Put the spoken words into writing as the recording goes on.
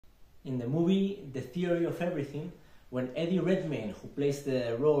In the movie The Theory of Everything, when Eddie Redmayne, who plays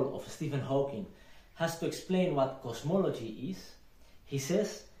the role of Stephen Hawking, has to explain what cosmology is, he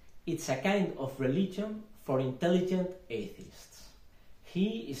says it's a kind of religion for intelligent atheists.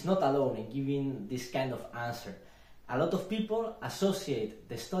 He is not alone in giving this kind of answer. A lot of people associate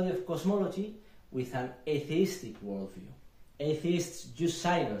the study of cosmology with an atheistic worldview. Atheists use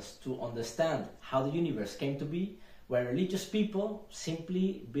science to understand how the universe came to be, where religious people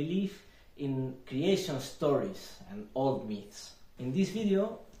simply believe in creation stories and old myths. In this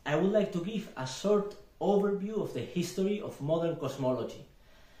video, I would like to give a short overview of the history of modern cosmology,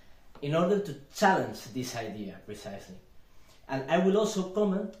 in order to challenge this idea precisely. And I will also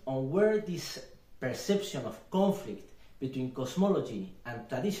comment on where this perception of conflict between cosmology and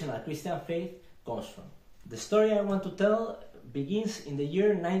traditional Christian faith comes from. The story I want to tell begins in the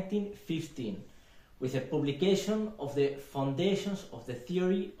year 1915 with the publication of the Foundations of the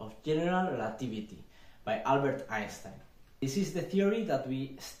Theory of General Relativity by Albert Einstein. This is the theory that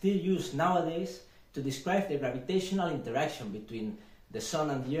we still use nowadays to describe the gravitational interaction between the Sun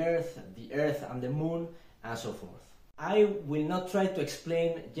and the Earth and the Moon, and so forth. I will not try to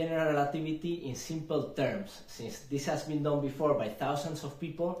explain general relativity in simple terms, since this has been done before by thousands of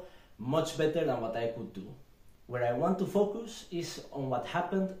people much better than what I could do. Where I want to focus is on what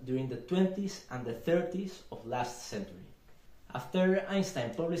happened during the 20s and the 30s of last century. After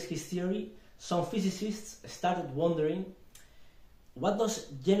Einstein published his theory, some physicists started wondering, what does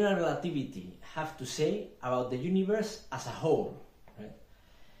general relativity have to say about the universe as a whole? Right?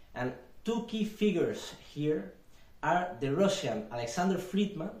 And two key figures here are the Russian Alexander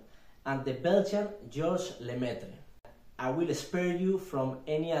Friedman and the Belgian Georges Lemaître. I will spare you from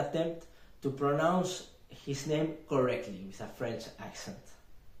any attempt to pronounce his name correctly with a French accent.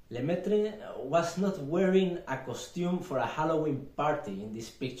 Lemaître was not wearing a costume for a Halloween party in this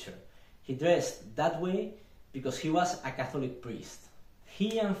picture. He dressed that way because he was a Catholic priest.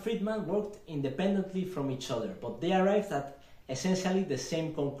 He and Friedman worked independently from each other, but they arrived at essentially the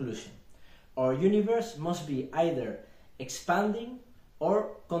same conclusion. Our universe must be either expanding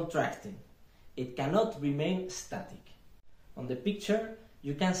or contracting. It cannot remain static. On the picture,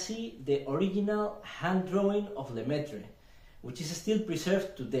 you can see the original hand drawing of Lemaître, which is still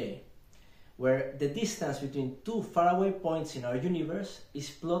preserved today, where the distance between two faraway points in our universe is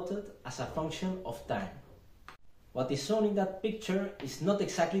plotted as a function of time. What is shown in that picture is not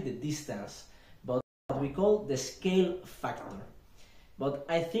exactly the distance, but what we call the scale factor. But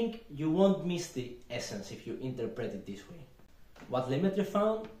I think you won't miss the essence if you interpret it this way. What Lemaître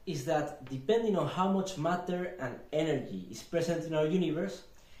found is that depending on how much matter and energy is present in our universe,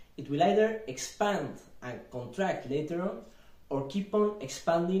 it will either expand and contract later on, or keep on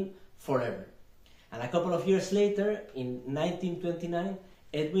expanding forever. And a couple of years later, in 1929,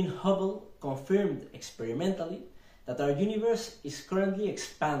 Edwin Hubble confirmed experimentally that our universe is currently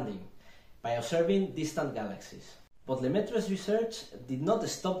expanding by observing distant galaxies. But Lemaître's research did not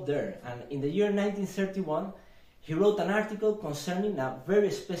stop there, and in the year 1931, he wrote an article concerning a very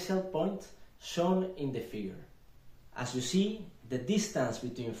special point shown in the figure. As you see, the distance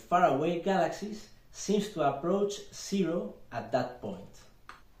between faraway galaxies seems to approach zero at that point.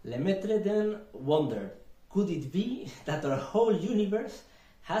 Lemaître then wondered, could it be that our whole universe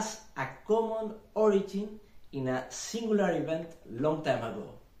has a common origin in a singular event long time ago?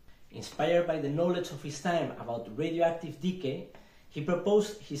 Inspired by the knowledge of his time about radioactive decay, he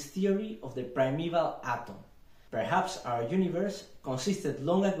proposed his theory of the primeval atom. Perhaps our universe consisted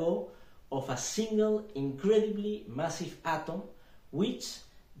long ago of a single incredibly massive atom which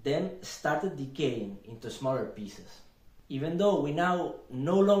then started decaying into smaller pieces. Even though we now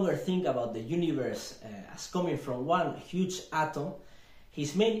no longer think about the universe as coming from one huge atom,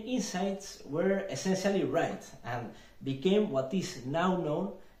 his main insights were essentially right and became what is now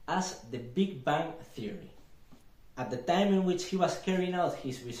known as the Big Bang theory. At the time in which he was carrying out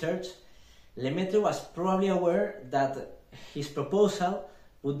his research, Lemaître was probably aware that his proposal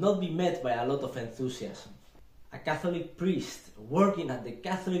would not be met by a lot of enthusiasm. A Catholic priest working at the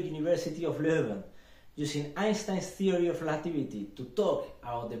Catholic University of Leuven, using Einstein's theory of relativity to talk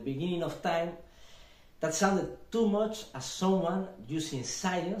about the beginning of time, that sounded too much as someone using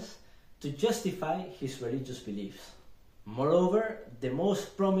science to justify his religious beliefs. Moreover, the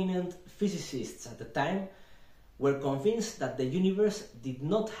most prominent physicists at the time were convinced that the universe did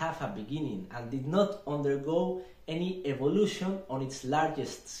not have a beginning and did not undergo any evolution on its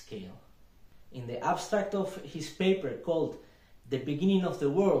largest scale. In the abstract of his paper called The Beginning of the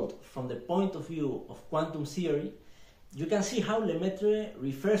World from the Point of View of Quantum Theory, you can see how Lemaître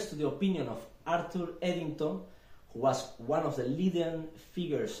refers to the opinion of Arthur Eddington, who was one of the leading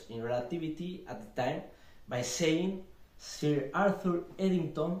figures in relativity at the time, by saying Sir Arthur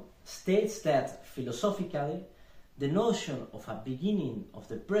Eddington states that philosophically the notion of a beginning of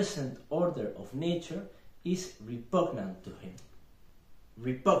the present order of nature is repugnant to him.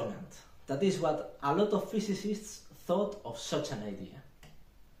 Repugnant. That is what a lot of physicists thought of such an idea.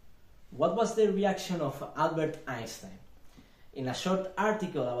 What was the reaction of Albert Einstein? In a short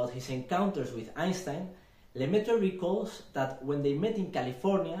article about his encounters with Einstein, Lemaître recalls that when they met in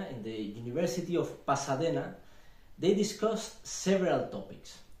California in the University of Pasadena, they discussed several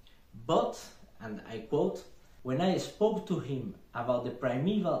topics. But, and I quote, "When I spoke to him about the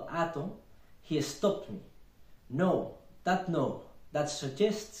primeval atom, he stopped me. No, that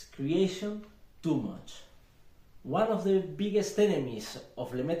suggests creation too much." One of the biggest enemies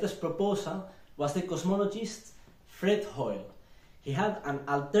of Lemaître's proposal was the cosmologist Fred Hoyle. He had an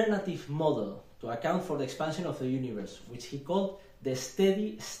alternative model to account for the expansion of the universe, which he called the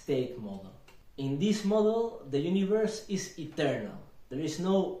steady state model. In this model, the universe is eternal. There is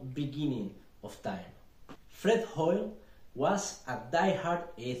no beginning of time. Fred Hoyle was a die-hard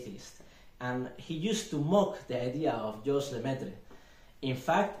atheist, and he used to mock the idea of Joseph Lemaître. In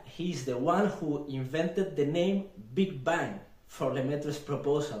fact, he is the one who invented the name Big Bang for Lemaître's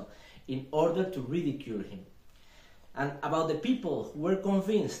proposal in order to ridicule him. And about the people who were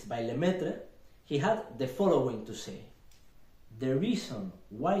convinced by Lemaître, he had the following to say: "The reason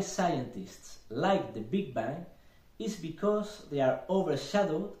why scientists like the Big Bang is because they are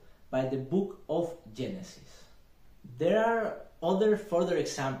overshadowed by the book of Genesis." There are other further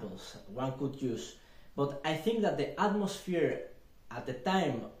examples one could use, but I think that the atmosphere at the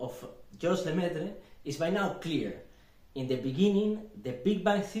time of Joseph Lemaître is by now clear. In the beginning, the Big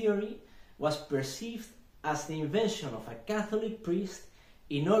Bang theory was perceived as the invention of a Catholic priest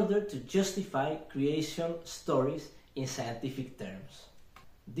in order to justify creation stories in scientific terms.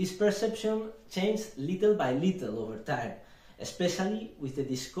 This perception changed little by little over time, especially with the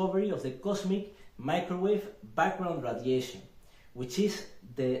discovery of the cosmic microwave background radiation, which is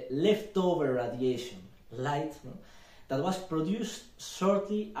the leftover radiation, light, that was produced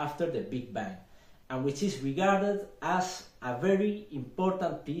shortly after the Big Bang, and which is regarded as a very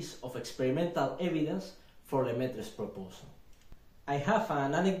important piece of experimental evidence for Lemaître's proposal. I have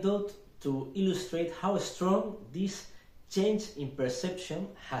an anecdote to illustrate how strong this change in perception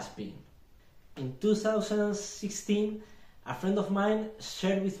has been. In 2016, a friend of mine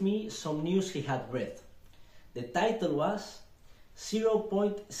shared with me some news he had read. The title was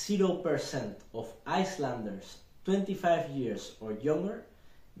 0.0% of Icelanders 25 years or younger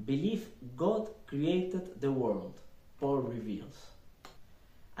believe God created the world, Paul reveals.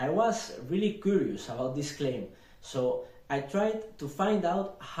 I was really curious about this claim, so I tried to find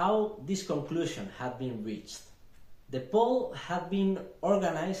out how this conclusion had been reached. The poll had been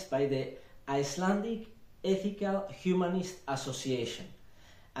organized by the Icelandic Ethical Humanist Association,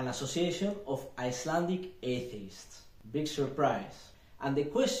 an association of Icelandic atheists. Big surprise. And the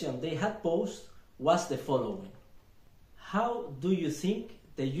question they had posed was the following: how do you think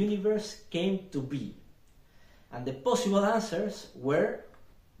the universe came to be? And the possible answers were: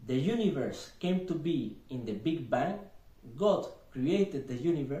 the universe came to be in the Big Bang, God created the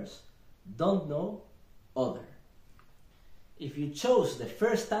universe, don't know, other. If you chose the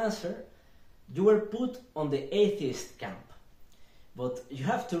first answer, you were put on the atheist camp. But you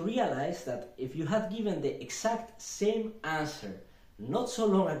have to realize that if you had given the exact same answer not so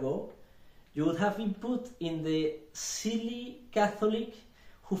long ago, you would have been put in the silly Catholic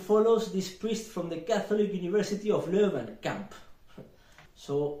who follows this priest from the Catholic University of Leuven camp.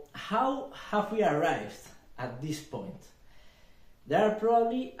 So how have we arrived at this point? There are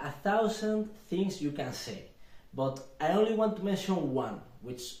probably 1,000 things you can say, but I only want to mention one,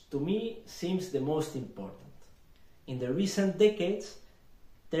 which to me seems the most important. In the recent decades,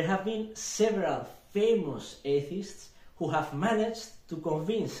 there have been several famous atheists who have managed to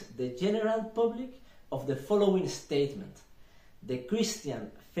convince the general public of the following statement: the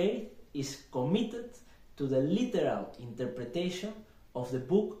Christian faith is committed to the literal interpretation of the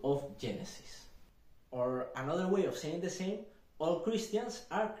book of Genesis. Or another way of saying the same, all Christians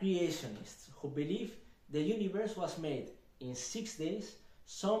are creationists who believe the universe was made in 6 days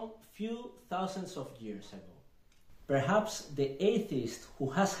some few thousands of years ago. Perhaps the atheist who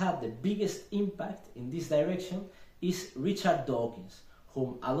has had the biggest impact in this direction is Richard Dawkins,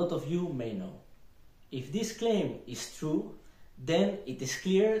 whom a lot of you may know. If this claim is true, then it is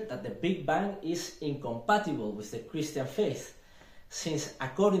clear that the Big Bang is incompatible with the Christian faith, since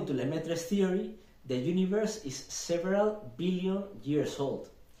according to Lemaître's theory, the universe is several billion years old.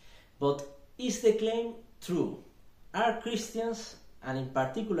 But is the claim true? are Christians, and in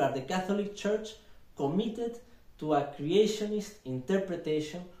particular the Catholic Church, committed to a creationist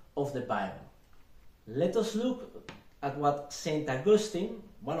interpretation of the Bible? Let us look at what St. Augustine,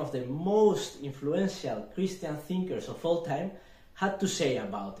 one of the most influential Christian thinkers of all time, had to say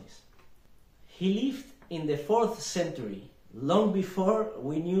about this. He lived in the 4th century, long before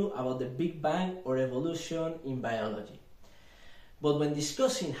we knew about the Big Bang or evolution in biology. But when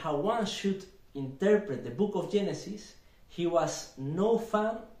discussing how one should interpret the book of Genesis, he was no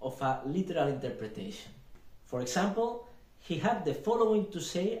fan of a literal interpretation. For example, he had the following to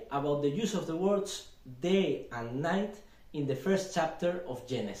say about the use of the words day and night in the first chapter of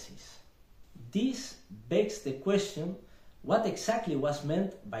Genesis. This begs the question, what exactly was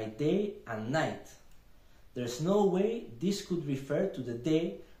meant by day and night? There's no way this could refer to the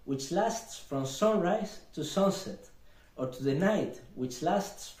day which lasts from sunrise to sunset, or to the night which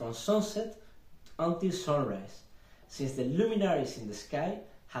lasts from sunset until sunrise, since the luminaries in the sky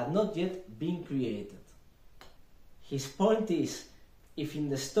had not yet been created. His point is, if in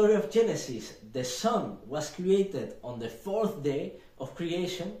the story of Genesis the sun was created on the 4th day of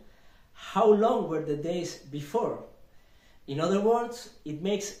creation, how long were the days before? In other words, it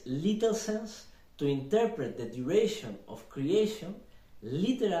makes little sense to interpret the duration of creation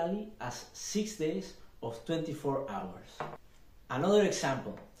literally as 6 days of 24 hours. Another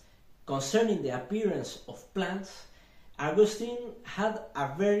example, concerning the appearance of plants, Augustine had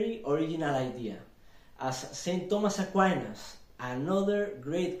a very original idea. As St. Thomas Aquinas, another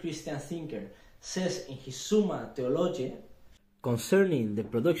great Christian thinker, says in his Summa Theologiae, concerning the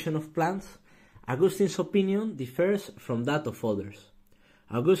production of plants, Augustine's opinion differs from that of others.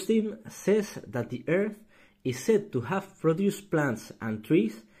 Augustine says that the earth is said to have produced plants and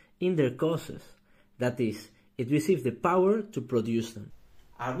trees in their causes, that is, it received the power to produce them.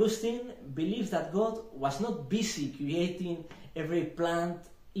 Augustine believes that God was not busy creating every plant,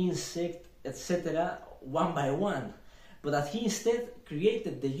 insect, etc. one by one, but that he instead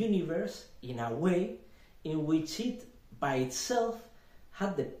created the universe in a way in which it by itself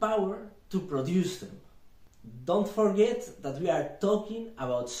had the power to produce them. Don't forget that we are talking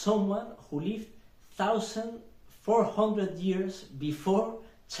about someone who lived 1,400 years before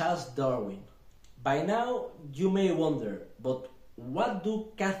Charles Darwin. By now you may wonder, but what do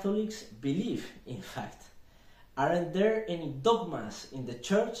Catholics believe in fact? Aren't there any dogmas in the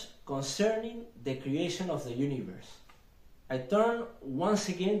Church concerning the creation of the universe? I turn once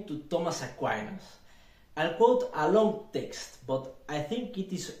again to Thomas Aquinas. I'll quote a long text, but I think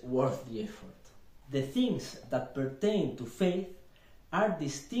it is worth the effort. The things that pertain to faith are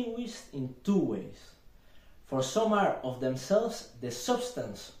distinguished in 2 ways. For some are of themselves the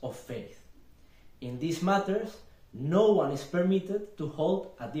substance of faith. In these matters, no one is permitted to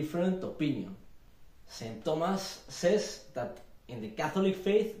hold a different opinion. St. Thomas says that in the Catholic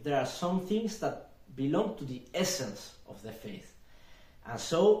faith there are some things that belong to the essence of the faith, and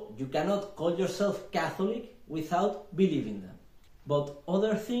so you cannot call yourself Catholic without believing them. But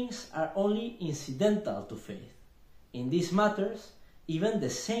other things are only incidental to faith. In these matters, even the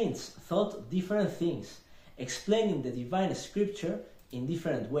saints thought different things, explaining the divine scripture in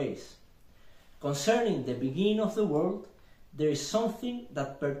different ways. Concerning the beginning of the world, there is something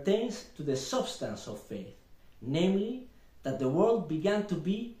that pertains to the substance of faith, namely, that the world began to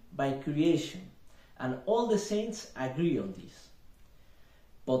be by creation, and all the saints agree on this.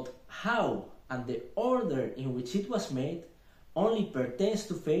 But how and the order in which it was made only pertains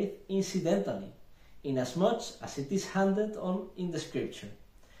to faith incidentally, inasmuch as it is handed on in the Scripture,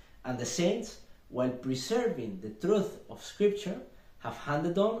 and the saints, while preserving the truth of Scripture, have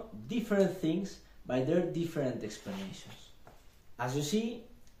handed on different things by their different explanations. As you see,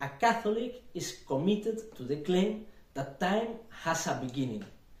 a Catholic is committed to the claim that time has a beginning.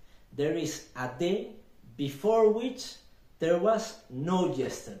 There is a day before which there was no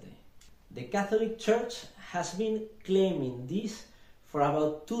yesterday. The Catholic Church has been claiming this for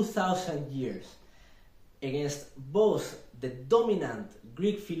about 2,000 years, against both the dominant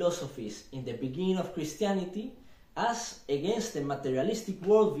Greek philosophies in the beginning of Christianity as against the materialistic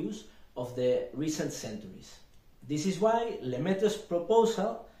worldviews of the recent centuries. This is why Lemaître's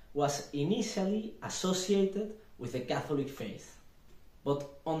proposal was initially associated with the Catholic faith. But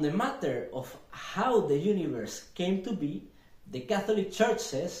on the matter of how the universe came to be, the Catholic Church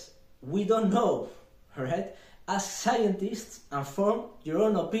says, we don't know, right? Ask scientists and form your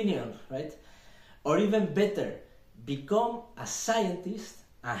own opinion, right? Or even better, become a scientist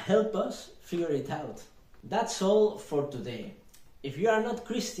and help us figure it out. That's all for today. If you are not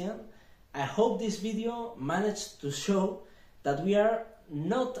Christian, I hope this video managed to show that we are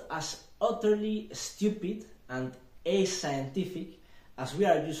not as utterly stupid and ascientific as we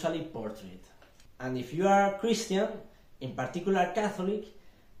are usually portrayed. And if you are Christian, in particular Catholic,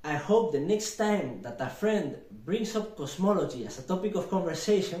 I hope the next time that a friend brings up cosmology as a topic of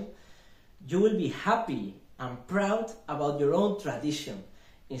conversation, you will be happy and proud about your own tradition,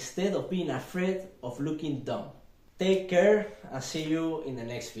 instead of being afraid of looking dumb. Take care and see you in the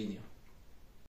next video.